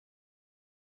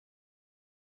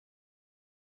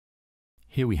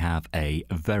Here we have a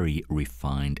very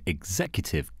refined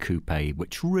executive coupe,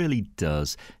 which really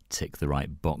does tick the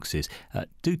right boxes.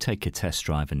 Do take a test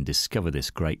drive and discover this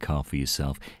great car for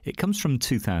yourself. It comes from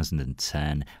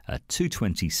 2010, a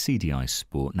 220 CDI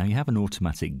Sport. Now you have an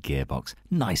automatic gearbox,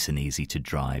 nice and easy to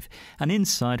drive. And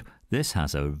inside, this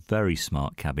has a very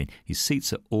smart cabin. Your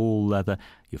seats are all leather.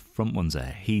 Your front ones are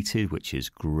heated, which is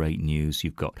great news.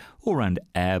 You've got all-round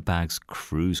airbags,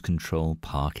 cruise control,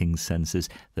 parking sensors.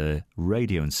 The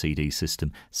radio and CD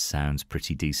system sounds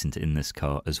pretty decent in this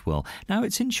car as well. Now,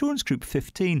 it's insurance group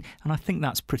 15, and I think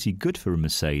that's pretty good for a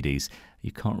Mercedes.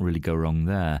 You can't really go wrong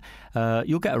there.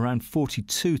 You'll get around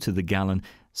 42 to the gallon.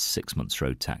 6 months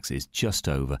road tax is just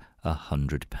over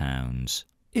 £100.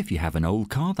 If you have an old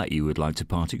car that you would like to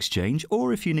part exchange,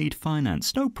 or if you need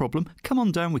finance, no problem, come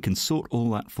on down, we can sort all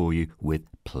that for you with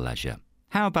pleasure.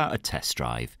 How about a test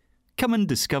drive? Come and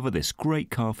discover this great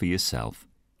car for yourself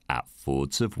at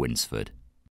Fords of Winsford.